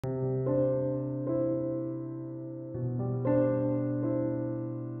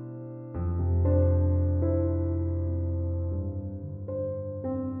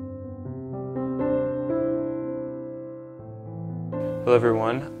Hello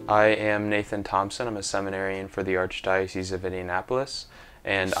everyone, I am Nathan Thompson. I'm a seminarian for the Archdiocese of Indianapolis,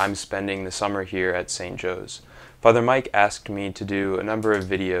 and I'm spending the summer here at St. Joe's. Father Mike asked me to do a number of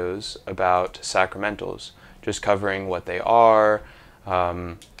videos about sacramentals, just covering what they are,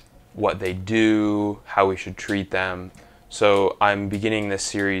 what they do, how we should treat them. So I'm beginning this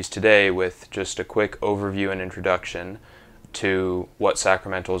series today with just a quick overview and introduction to what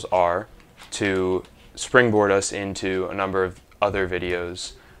sacramentals are, to springboard us into a number of other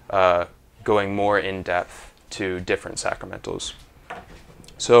videos going more in depth to different sacramentals.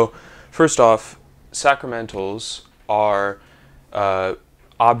 So first off, sacramentals are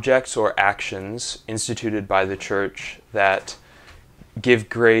objects or actions instituted by the Church that give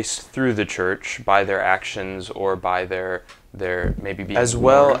grace through the Church by their actions or by their maybe being as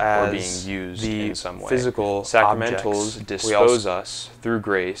well as or being used in some way. Physical sacramentals objects. dispose us through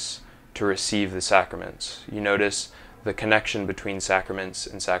grace to receive the sacraments. You notice the connection between sacraments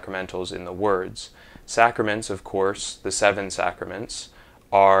and sacramentals in the words. Sacraments, of course, the 7 sacraments,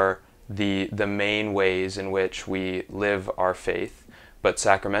 are the main ways in which we live our faith, but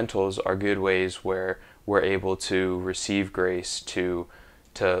sacramentals are good ways where we're able to receive grace, to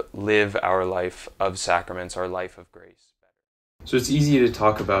live our life of sacraments, our life of grace. So it's easy to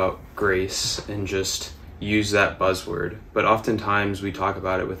talk about grace and just use that buzzword, but oftentimes we talk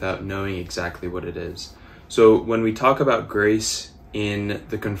about it without knowing exactly what it is. So when we talk about grace in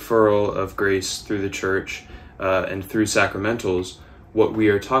the conferral of grace through the Church and through sacramentals, what we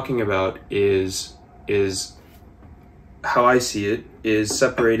are talking about is how I see it, is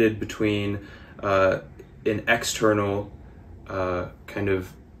separated between an external kind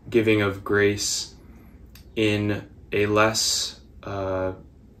of giving of grace in a less kind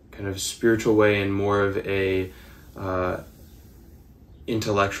of spiritual way and more of a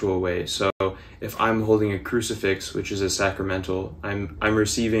intellectual way. So if I'm holding a crucifix, which is a sacramental, I'm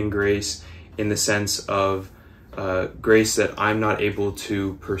receiving grace in the sense of grace that I'm not able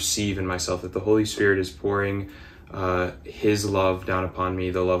to perceive in myself, that the Holy Spirit is pouring His love down upon me,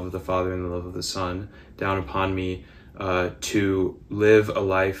 the love of the Father and the love of the Son, down upon me to live a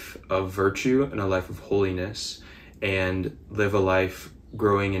life of virtue and a life of holiness, and live a life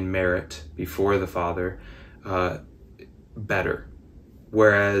growing in merit before the Father better.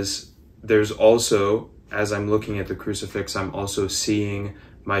 Whereas there's also, as I'm looking at the crucifix, I'm also seeing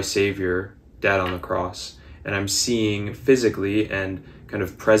my Savior dead on the cross. And I'm seeing physically and kind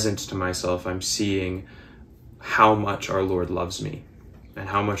of present to myself, I'm seeing how much our Lord loves me and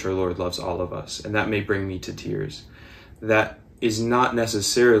how much our Lord loves all of us. And that may bring me to tears. That is not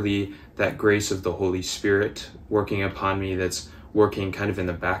necessarily that grace of the Holy Spirit working upon me that's working kind of in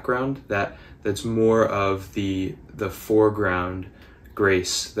the background. That's more of the foreground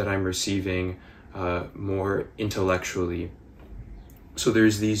grace that I'm receiving more intellectually. So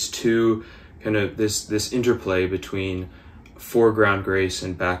there's these two kind of this interplay between foreground grace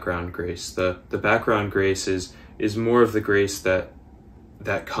and background grace. The background grace is more of the grace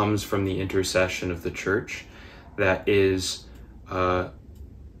that comes from the intercession of the Church. That is,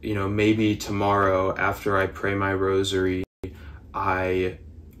 maybe tomorrow after I pray my rosary, I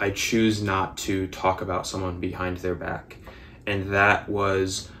choose not to talk about someone behind their back. And that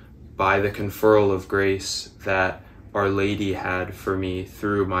was by the conferral of grace that Our Lady had for me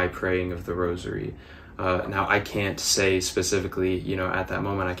through my praying of the rosary. Now I can't say specifically, at that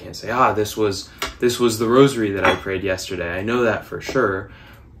moment, I can't say, this was the rosary that I prayed yesterday. I know that for sure,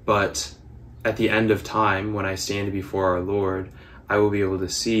 but at the end of time, when I stand before our Lord, I will be able to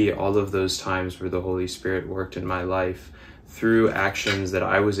see all of those times where the Holy Spirit worked in my life through actions that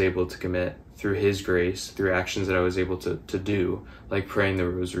I was able to commit through His grace, through actions that I was able to do, like praying the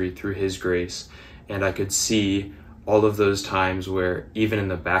rosary through His grace. And I could see all of those times where even in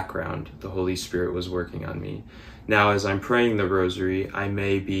the background, the Holy Spirit was working on me. Now, as I'm praying the rosary, I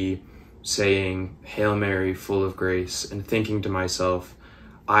may be saying, Hail Mary, full of grace, and thinking to myself,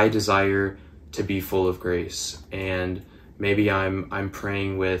 I desire to be full of grace. And maybe I'm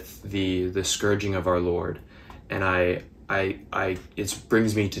praying with the scourging of our Lord. And it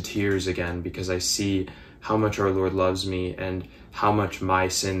brings me to tears again, because I see how much our Lord loves me and how much my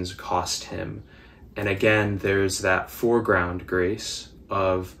sins cost Him. And again, there's that foreground grace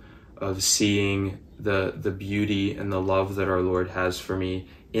of seeing the beauty and the love that our Lord has for me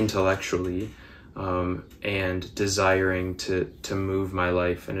intellectually, and desiring to move my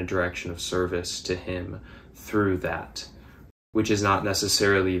life in a direction of service to Him through that, which is not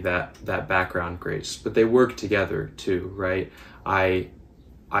necessarily that background grace, but they work together too, right?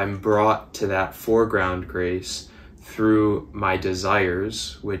 I'm brought to that foreground grace through my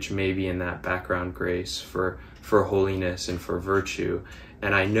desires, which may be in that background grace for for holiness and for virtue.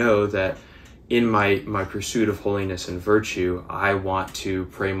 And I know that in my pursuit of holiness and virtue, I want to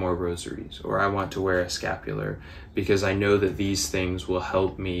pray more rosaries, or I want to wear a scapular, because I know that these things will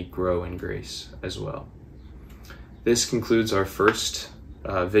help me grow in grace as well. This concludes our first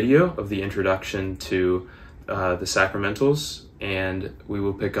video of the introduction to the Sacramentals, and we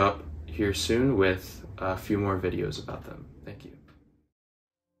will pick up here soon with a few more videos about them. Thank you.